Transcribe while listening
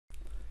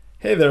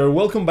Hey there,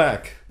 welcome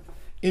back.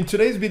 In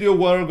today's video,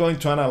 we're going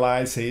to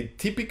analyze a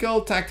typical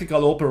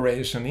tactical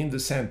operation in the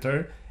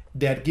center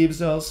that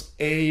gives us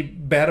a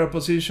better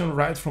position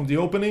right from the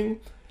opening,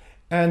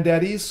 and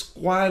that is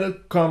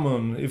quite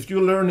common. If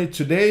you learn it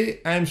today,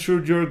 I'm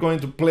sure you're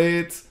going to play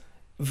it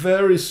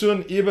very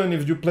soon. Even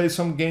if you play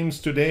some games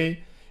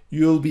today,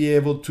 you'll be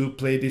able to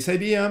play this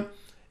idea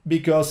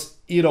because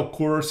it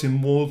occurs in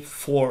move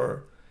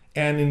 4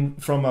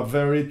 and from a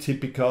very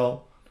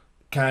typical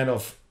kind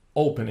of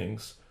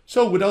openings.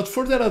 So without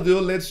further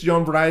ado, let's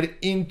jump right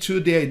into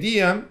the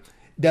idea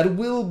that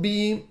will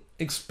be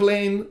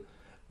explained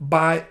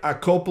by a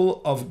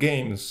couple of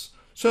games.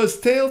 So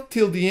stay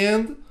till the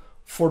end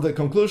for the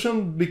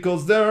conclusion,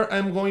 because there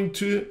I'm going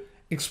to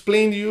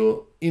explain to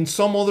you in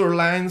some other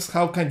lines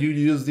how can you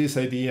use this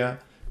idea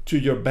to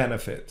your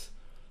benefit.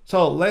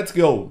 So let's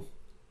go.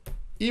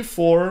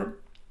 E4,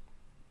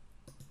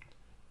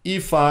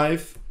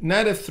 E5,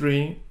 knight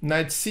F3,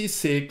 knight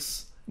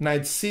C6,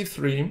 knight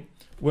C3.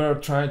 We're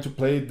trying to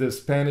play the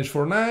Spanish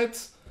for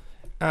knights.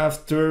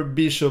 After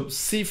bishop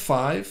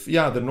c5,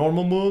 yeah, the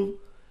normal move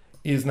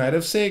is knight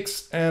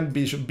f6 and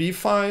bishop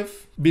b5.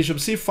 Bishop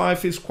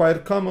c5 is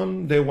quite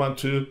common. They want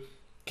to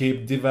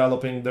keep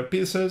developing their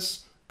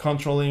pieces,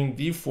 controlling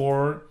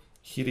d4,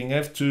 hitting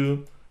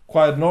f2,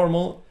 quite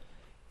normal.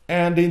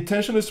 And the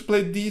intention is to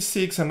play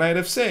d6 and knight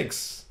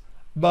f6.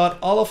 But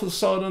all of a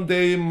sudden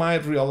they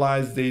might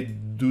realize they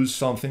do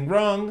something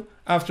wrong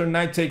after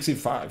knight takes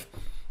e5.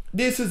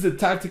 This is the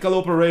tactical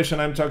operation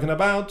I'm talking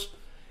about,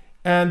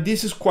 and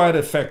this is quite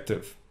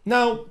effective.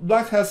 Now,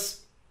 black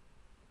has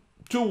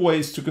two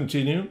ways to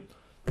continue.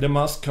 The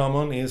most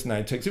common is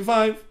knight takes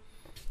e5,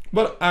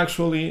 but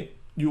actually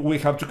we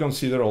have to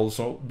consider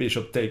also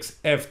bishop takes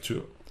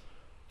f2.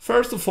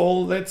 First of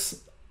all,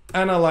 let's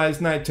analyze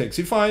knight takes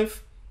e5.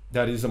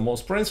 That is the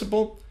most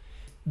principal.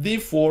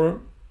 d4,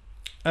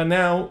 and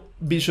now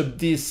bishop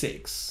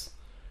d6.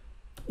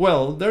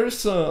 Well,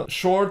 there's a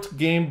short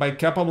game by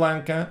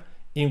Capablanca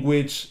in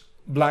which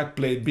black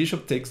played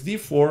bishop takes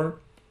d4,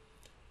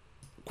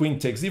 queen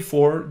takes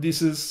d4.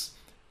 This is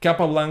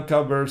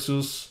Capablanca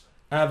versus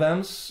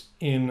Adams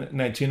in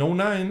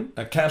 1909,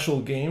 a casual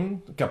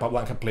game.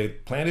 Capablanca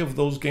played plenty of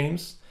those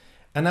games.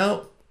 And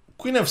now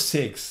queen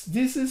f6.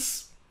 This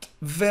is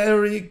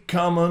very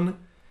common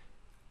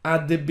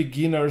at the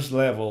beginner's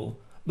level.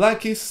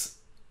 Black is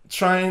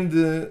trying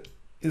the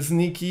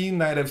sneaky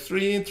knight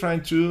f3,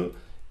 trying to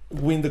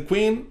win the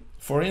queen.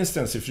 For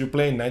instance, if you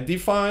play knight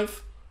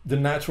d5, the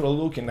natural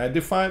look in knight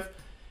d5,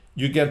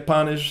 you get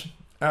punished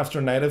after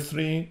knight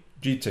f3,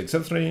 g takes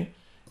f3,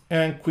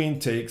 and queen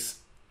takes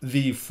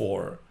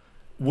d4,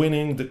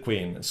 winning the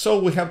queen. So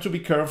we have to be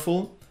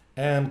careful,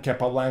 and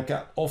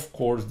Capablanca, of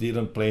course,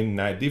 didn't play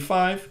knight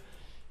d5.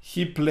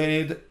 He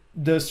played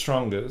the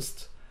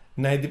strongest,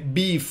 knight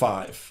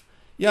b5.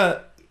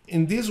 Yeah,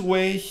 in this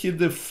way, he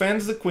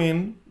defends the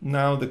queen.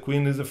 Now the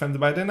queen is defended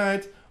by the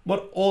knight,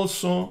 but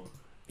also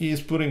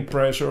is putting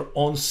pressure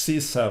on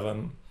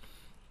c7.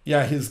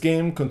 Yeah, his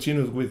game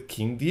continued with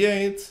king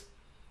d8.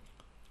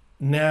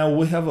 Now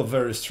we have a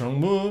very strong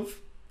move.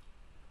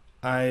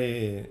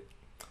 I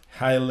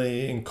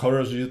highly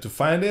encourage you to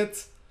find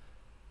it.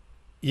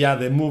 Yeah,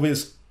 the move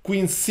is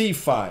queen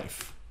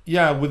c5.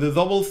 Yeah, with the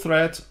double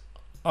threat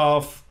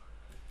of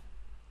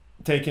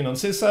taking on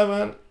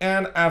c7,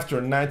 and after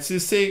knight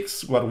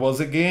c6, what was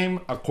the game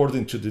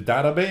according to the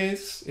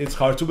database? It's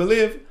hard to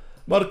believe,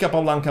 but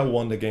Capablanca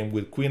won the game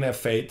with queen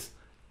f8,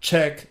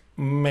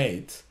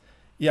 checkmate.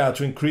 Yeah,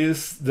 to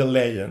increase the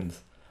legend.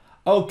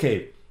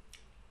 Okay,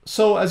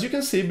 so as you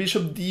can see,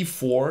 bishop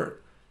d4,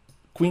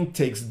 queen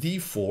takes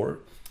d4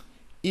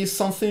 is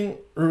something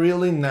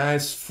really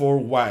nice for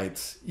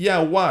white.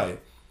 Yeah, why?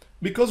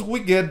 Because we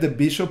get the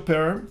bishop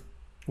pair.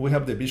 We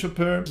have the bishop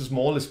pair,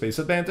 small space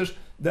advantage,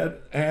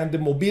 and the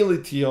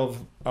mobility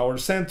of our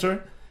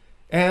center.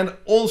 And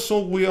also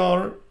we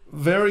are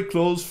very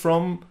close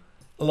from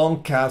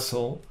long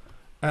castle.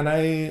 And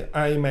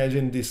I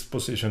imagine this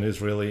position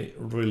is really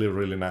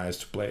nice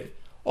to play.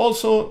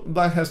 Also,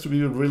 black has to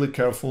be really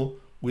careful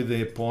with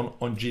the pawn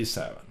on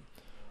g7.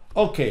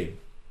 Okay,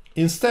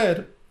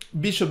 instead,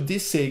 bishop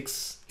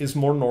d6 is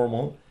more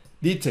normal.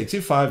 D takes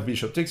e5,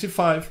 bishop takes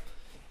e5.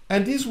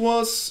 And this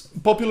was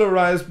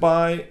popularized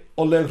by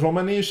Oleg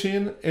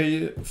Romanishin,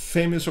 a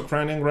famous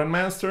Ukrainian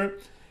grandmaster.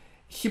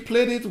 He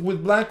played it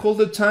with black all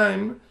the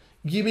time,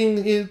 giving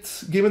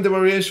the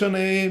variation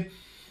a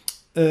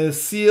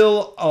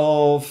seal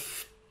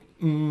of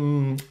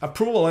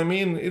approval. I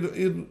mean,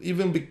 it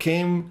even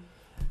became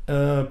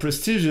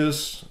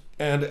prestigious,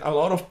 and a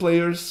lot of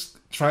players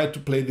tried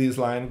to play this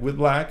line with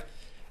black,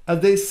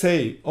 and they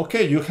say,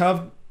 okay, you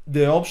have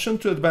the option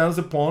to advance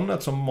the pawn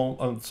at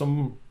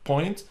some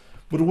point,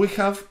 but we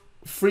have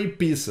free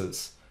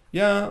pieces.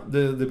 Yeah,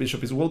 the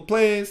bishop is well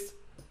placed,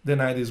 the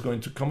knight is going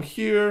to come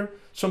here,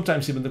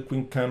 sometimes even the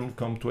queen can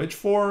come to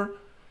h4,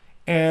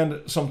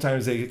 and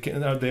sometimes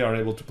they are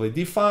able to play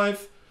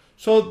d5.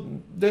 So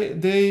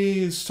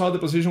they saw the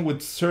position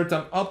with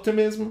certain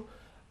optimism,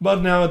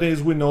 but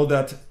nowadays we know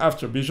that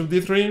after bishop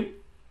d3,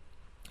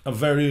 a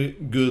very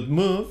good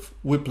move.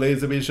 We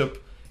place the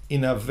bishop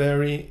in a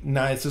very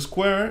nice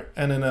square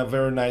and in a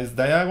very nice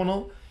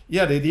diagonal.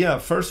 Yeah, the idea,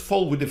 first of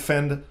all, we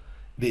defend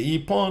the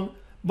e-pawn,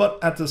 but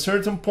at a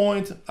certain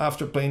point,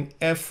 after playing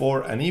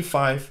f4 and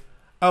e5,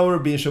 our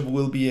bishop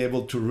will be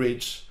able to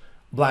reach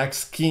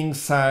black's king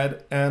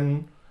side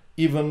and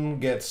even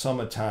get some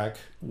attack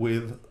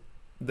with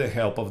the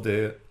help of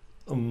the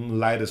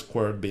light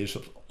squared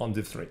bishop on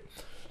d3.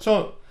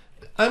 So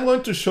I'm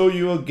going to show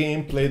you a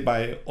game played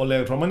by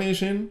Oleg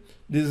Romanishin.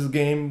 This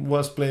game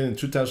was played in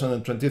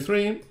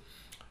 2023,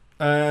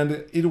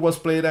 and it was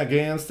played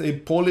against a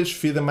Polish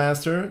FIDE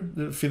master.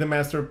 The FIDE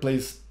master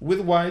plays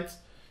with white.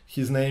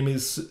 His name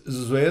is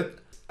Szwed,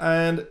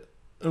 and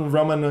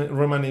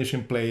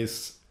Romanishin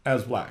plays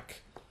as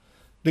black.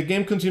 The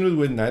game continued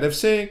with knight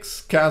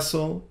f6,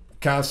 castle,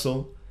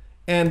 castle,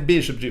 and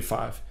bishop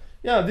g5.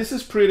 Yeah, this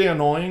is pretty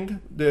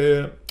annoying.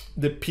 The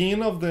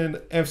pin of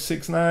the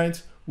f6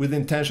 knight with the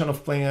intention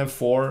of playing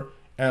f4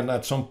 and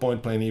at some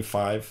point playing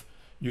e5.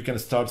 You can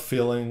start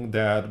feeling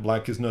that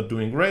black is not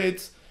doing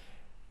great.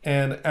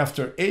 And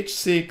after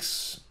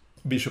h6,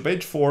 bishop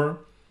h4,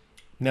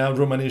 now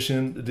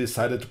Romanishin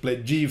decided to play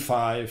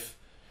g5.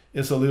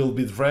 It's a little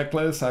bit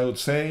reckless, I would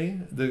say.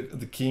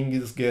 The king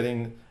is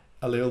getting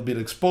a little bit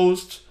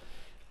exposed.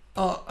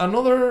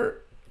 Another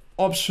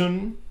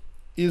option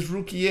is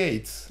rook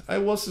e8. I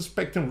was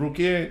expecting rook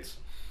e8,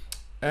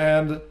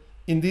 and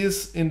in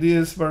this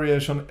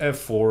variation,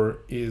 f4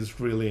 is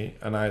really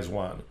a nice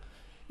one.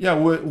 Yeah,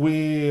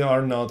 we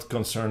are not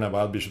concerned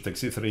about bishop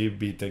takes e3,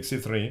 b takes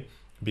e3,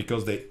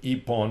 because the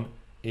e-pawn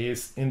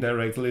is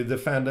indirectly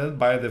defended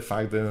by the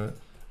fact that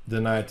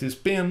the knight is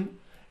pinned,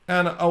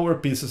 and our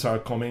pieces are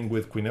coming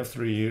with queen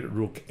f3,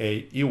 rook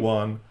a,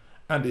 e1,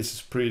 and this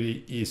is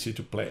pretty easy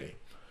to play.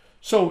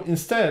 So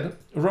instead,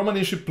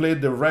 Romanishin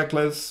played the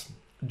reckless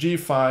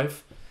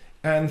g5,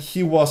 and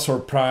he was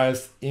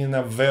surprised in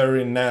a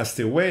very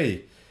nasty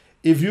way.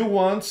 If you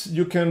want,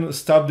 you can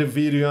stop the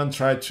video and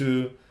try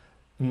to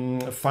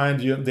find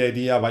the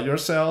idea by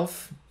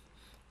yourself.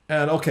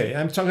 And okay,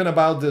 I'm talking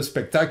about the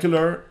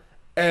spectacular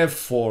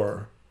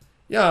f4.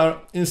 Yeah,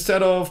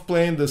 instead of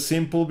playing the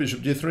simple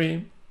bishop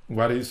g3,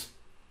 what is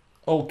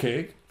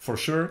okay for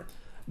sure,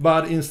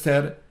 but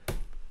instead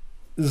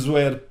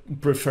Szwed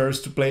prefers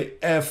to play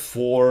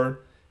f4,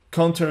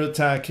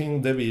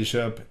 counterattacking the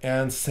bishop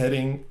and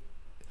setting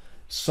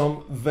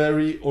some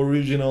very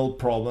original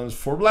problems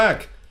for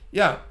black.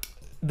 Yeah,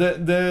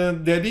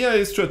 the idea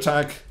is to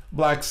attack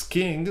black's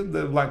king.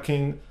 The black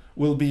king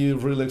will be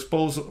really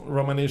exposed.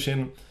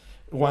 Romanishin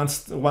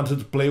wanted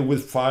to play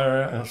with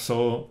fire, and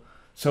so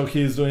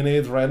he's doing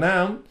it right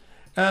now.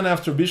 And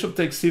after bishop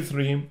takes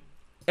c3,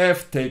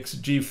 f takes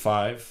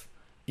g5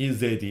 is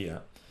the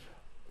idea.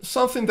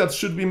 Something that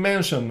should be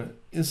mentioned,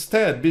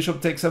 instead,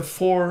 bishop takes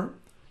f4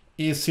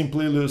 is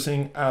simply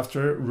losing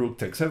after rook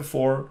takes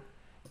f4,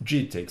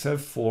 g takes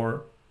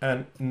f4,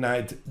 and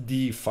knight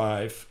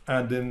d5,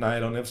 and the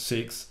knight on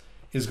f6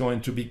 is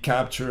going to be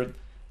captured,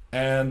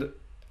 and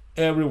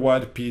every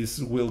white piece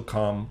will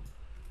come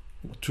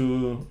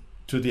to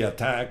the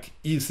attack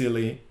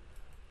easily,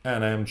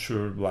 and I'm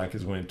sure black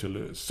is going to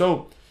lose.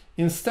 So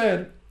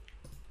instead,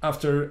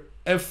 after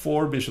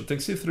f4, bishop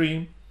takes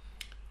c3,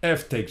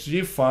 f takes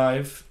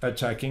g5,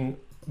 attacking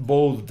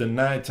both the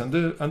knight and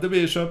the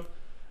bishop.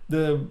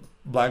 The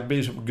black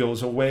bishop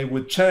goes away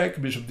with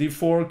check, bishop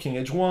d4, king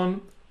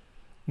h1.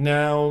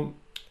 Now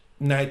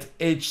knight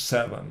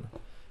h7.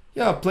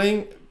 Yeah,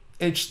 playing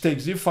h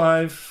takes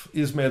g5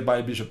 is made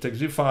by bishop takes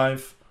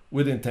g5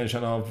 with the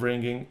intention of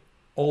bringing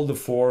all the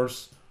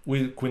force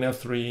with queen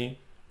f3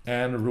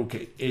 and rook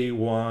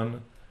a1,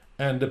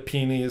 and the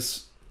pin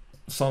is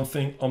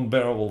something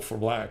unbearable for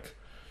black.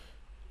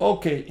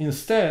 Okay,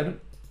 instead,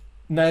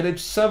 knight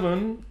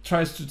h7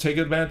 tries to take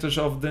advantage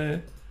of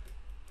the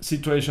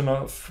situation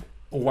of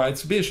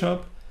white's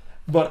bishop,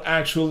 but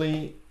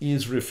actually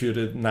is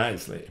refuted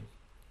nicely.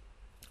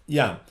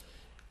 Yeah,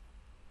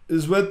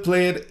 Szwed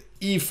played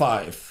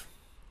e5.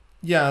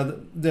 Yeah,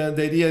 the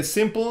idea is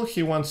simple.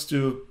 He wants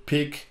to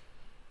pick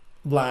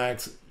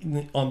black's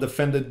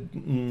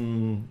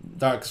undefended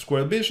dark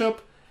square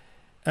bishop,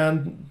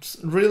 and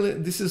really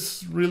this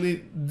is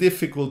really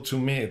difficult to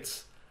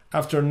meet.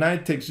 After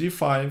knight takes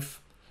g5,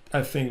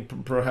 I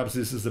think perhaps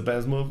this is the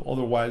best move.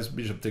 Otherwise,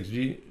 bishop takes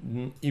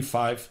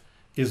e5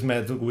 is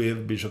met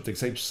with bishop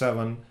takes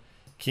h7,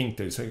 king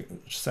takes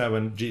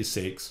h7,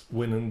 g6,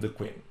 winning the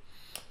queen.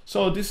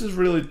 So this is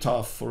really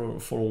tough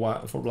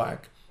for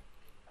black.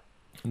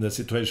 The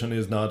situation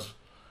is not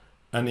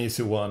an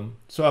easy one.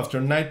 So after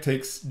knight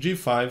takes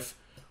g5,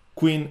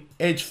 queen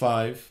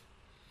h5,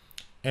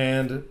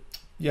 and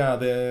yeah,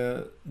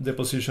 the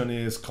position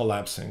is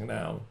collapsing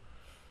now.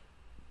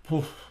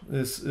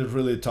 It's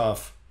really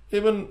tough.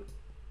 Even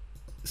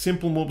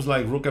simple moves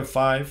like rook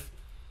f5,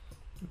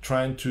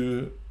 trying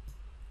to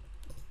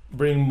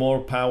bring more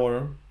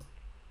power,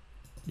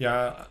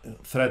 yeah,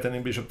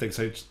 threatening bishop takes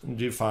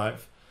g5,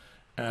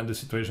 and the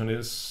situation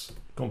is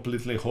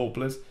completely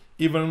hopeless.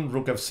 Even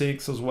rook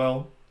f6 as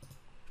well,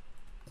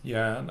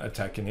 yeah,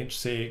 attacking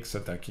h6,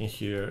 attacking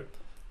here.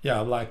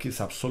 Yeah, black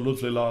is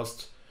absolutely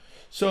lost.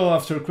 So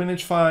after queen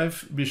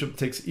h5, bishop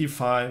takes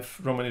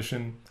e5,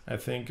 Romanishin, I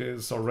think,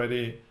 is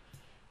already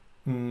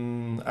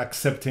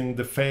accepting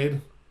the fate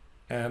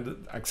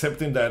and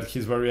accepting that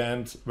his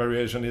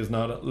variation is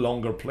not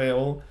longer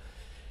playable.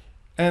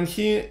 And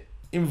he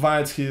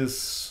invites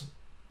his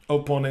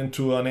opponent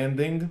to an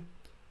ending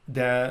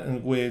that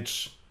in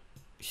which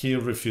he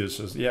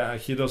refuses. Yeah,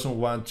 he doesn't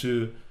want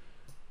to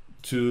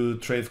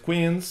trade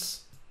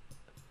queens.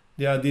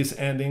 Yeah, this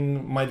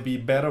ending might be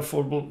better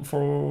for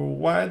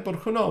white, but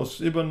who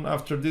knows? Even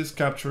after this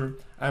capture,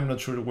 I'm not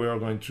sure we are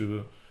going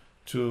to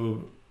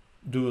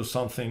do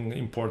something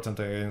important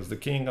against the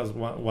king as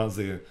once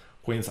the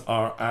queens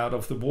are out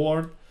of the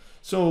board.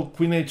 So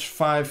queen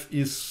h5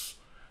 is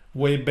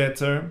way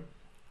better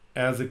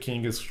as the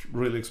king is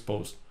really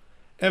exposed.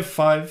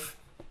 f5.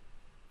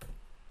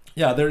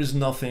 Yeah, there is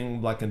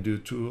nothing black can do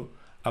to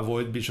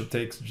avoid bishop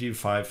takes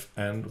g5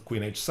 and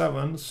queen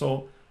h7.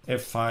 So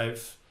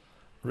f5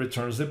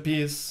 returns the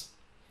piece.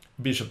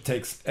 Bishop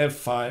takes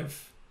f5,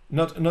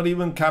 not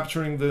even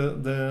capturing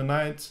the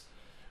knight.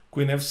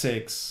 Queen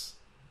f6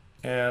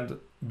 and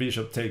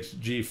bishop takes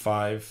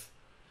g5.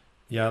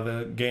 Yeah,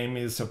 the game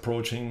is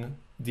approaching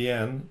the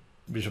end.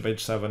 Bishop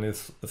h7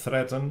 is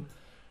threatened.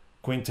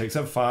 Queen takes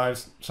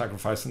f5,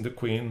 sacrificing the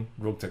queen.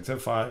 Rook takes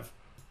f5,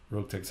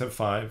 rook takes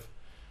f5,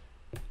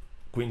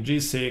 queen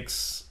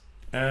g6,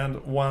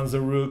 and once the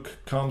rook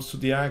comes to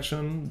the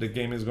action, the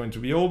game is going to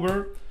be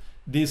over.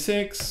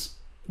 d6,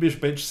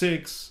 bishop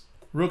h6,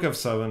 rook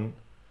f7,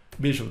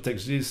 bishop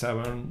takes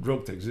g7,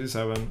 rook takes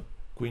g7,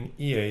 queen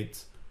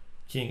e8,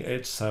 king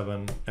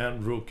h7,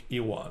 and rook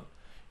e1.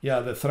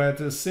 Yeah, the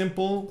threat is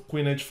simple,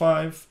 queen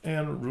h5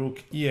 and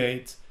rook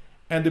e8,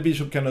 and the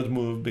bishop cannot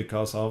move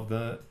because of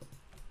the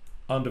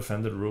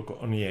undefended rook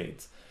on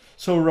e8.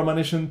 So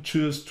Romanishin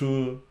choose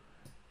to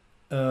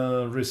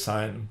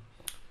resign.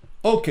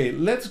 Okay,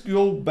 let's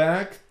go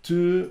back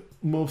to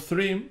move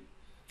 3,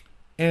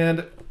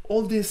 and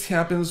all this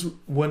happens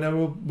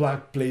whenever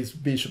black plays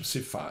bishop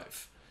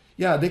c5.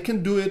 Yeah, they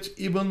can do it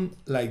even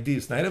like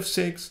this: knight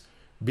f6,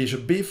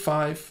 bishop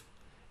b5,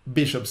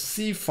 bishop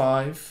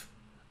c5,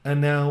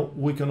 and now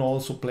we can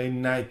also play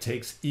knight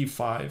takes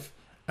e5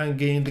 and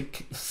gain the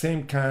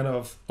same kind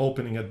of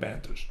opening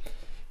advantage.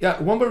 Yeah,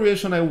 one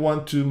variation I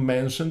want to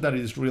mention that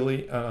is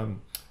really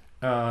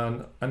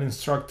an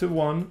instructive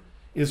one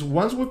is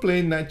once we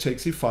play knight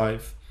takes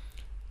e5,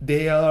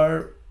 they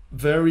are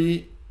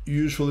very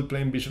usually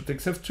playing bishop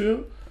takes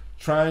f2,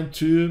 trying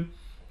to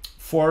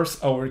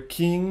force our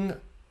king.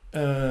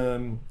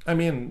 I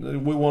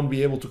mean, we won't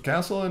be able to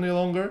castle any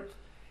longer.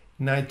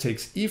 Knight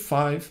takes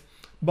e5,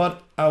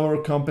 but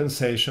our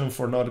compensation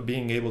for not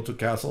being able to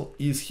castle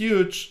is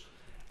huge,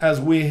 as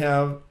we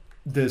have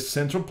the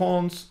central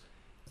pawns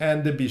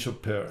and the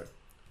bishop pair.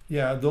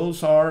 Yeah,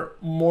 those are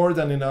more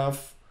than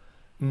enough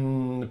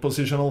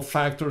positional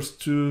factors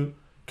to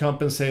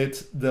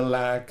compensate the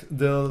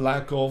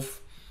lack of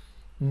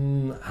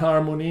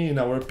harmony in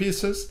our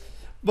pieces.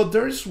 But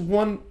there is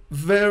one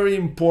very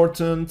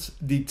important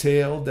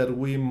detail that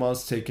we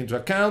must take into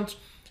account,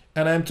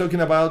 and I'm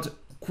talking about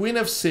queen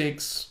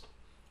f6,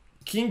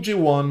 king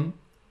g1,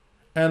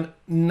 and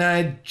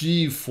knight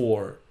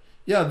g4.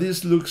 Yeah,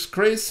 this looks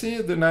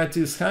crazy. The knight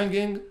is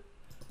hanging,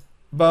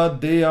 but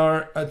they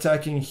are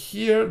attacking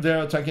here, they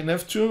are attacking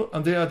f2,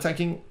 and they are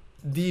attacking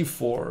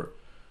d4.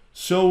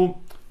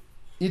 So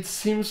it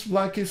seems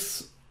like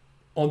it's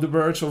on the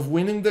verge of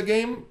winning the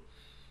game,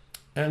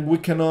 and we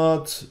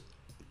cannot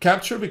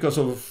capture because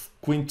of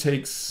queen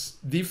takes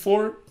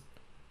d4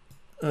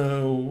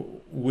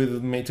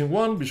 with mating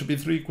 1, bishop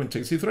e3, queen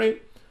takes e3.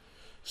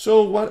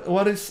 So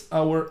what is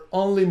our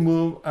only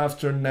move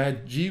after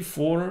knight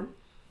g4?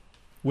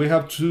 We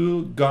have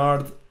to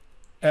guard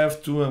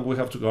f2 and we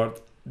have to guard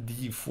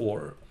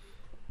d4.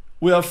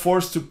 We are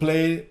forced to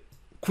play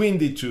queen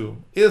d2.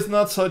 It's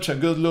not such a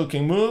good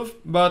looking move,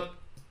 but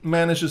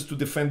manages to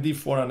defend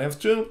d4 and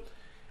f2,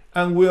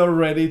 and we are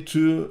ready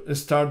to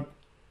start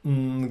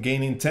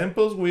gaining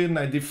tempos with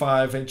knight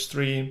d5,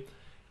 h3,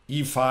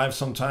 e5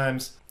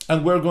 sometimes,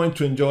 and we're going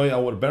to enjoy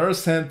our better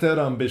center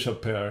and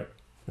bishop pair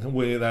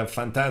with a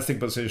fantastic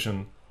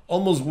position,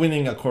 almost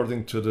winning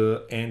according to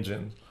the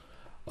engine.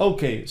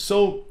 Okay,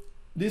 so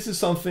this is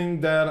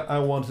something that I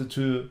wanted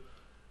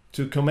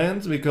to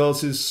comment,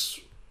 because it's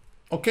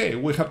okay,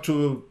 we have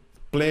to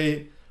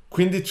play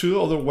queen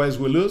d2, otherwise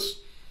we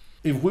lose.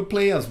 If we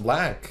play as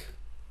black,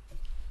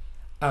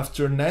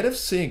 after knight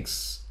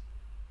f6,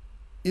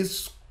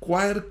 it's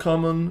quite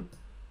common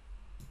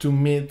to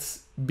meet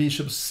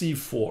bishop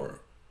c4.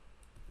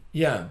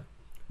 Yeah,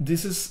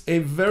 this is a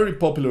very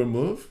popular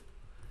move,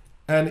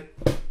 and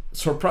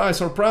surprise,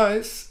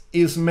 surprise,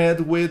 is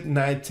met with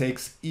knight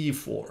takes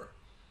e4.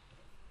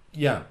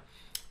 Yeah,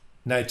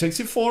 knight takes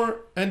e4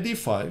 and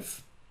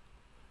d5,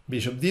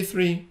 bishop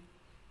d3,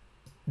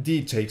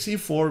 d takes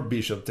e4,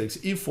 bishop takes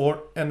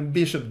e4, and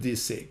bishop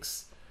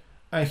d6.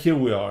 And here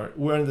we are.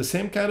 We're in the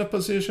same kind of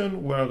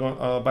position. We're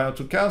about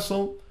to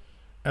castle,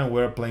 and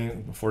we're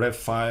playing for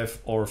f5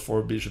 or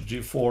for bishop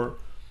g4.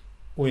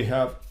 We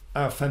have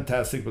a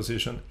fantastic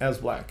position as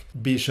black.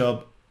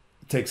 Bishop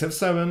takes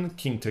f7,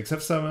 king takes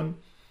f7,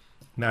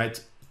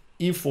 knight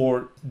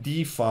e4,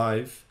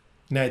 d5,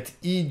 knight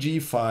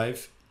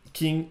eg5,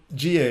 king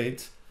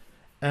g8,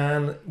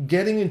 and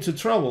getting into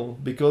trouble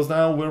because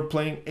now we're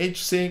playing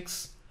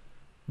h6,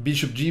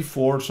 bishop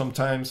g4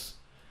 sometimes,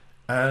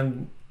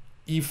 and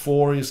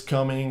e4 is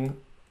coming.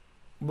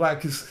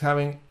 Black is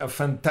having a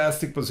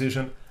fantastic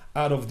position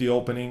out of the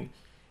opening,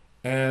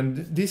 and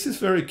this is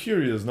very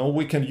curious. No,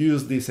 we can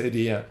use this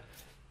idea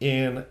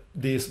in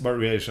this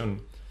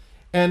variation,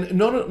 and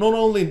not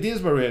only this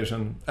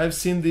variation. I've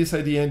seen this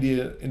idea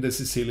in the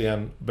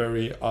Sicilian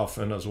very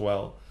often as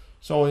well.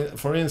 So,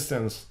 for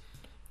instance,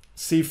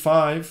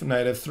 c5,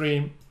 knight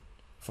f3.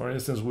 For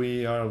instance,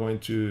 we are going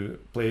to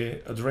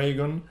play a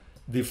dragon,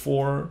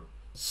 d4,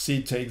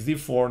 c takes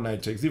d4,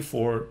 knight takes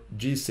d4,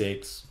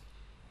 g6,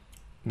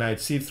 knight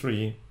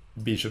c3,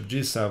 bishop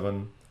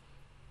g7,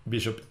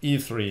 bishop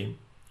e3,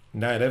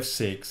 knight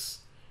f6,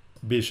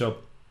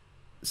 bishop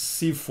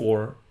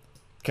c4,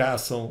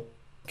 castle,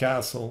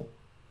 castle,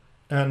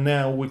 and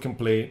now we can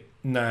play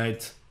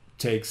knight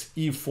takes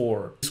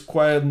e4. It's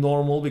quite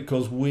normal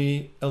because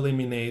we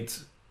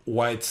eliminate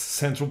white's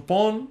central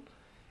pawn,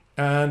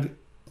 and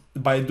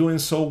by doing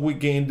so we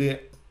gain the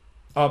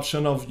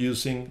option of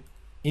using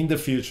in the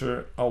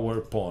future our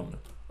pawn,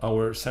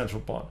 our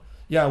central pawn.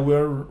 Yeah,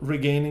 we're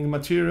regaining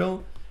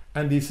material,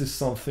 and this is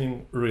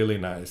something really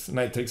nice.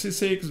 Knight takes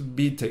e6,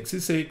 b takes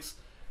e6,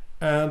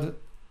 and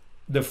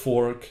the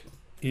fork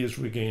is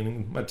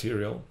regaining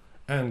material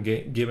and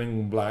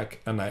giving black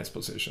a nice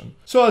position.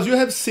 So as you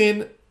have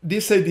seen,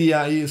 this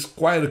idea is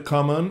quite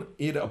common.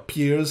 It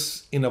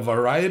appears in a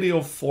variety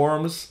of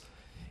forms,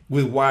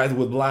 with white,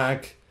 with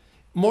black.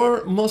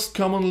 Most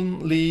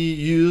commonly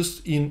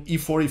used in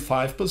e4,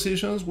 e5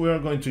 positions. We are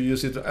going to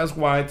use it as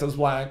white, as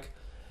black,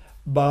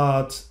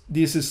 but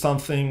this is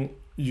something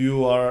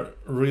you are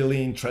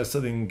really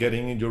interested in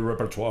getting in your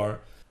repertoire.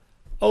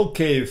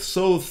 Okay,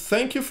 so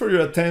thank you for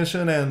your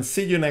attention and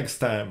see you next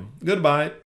time. Goodbye.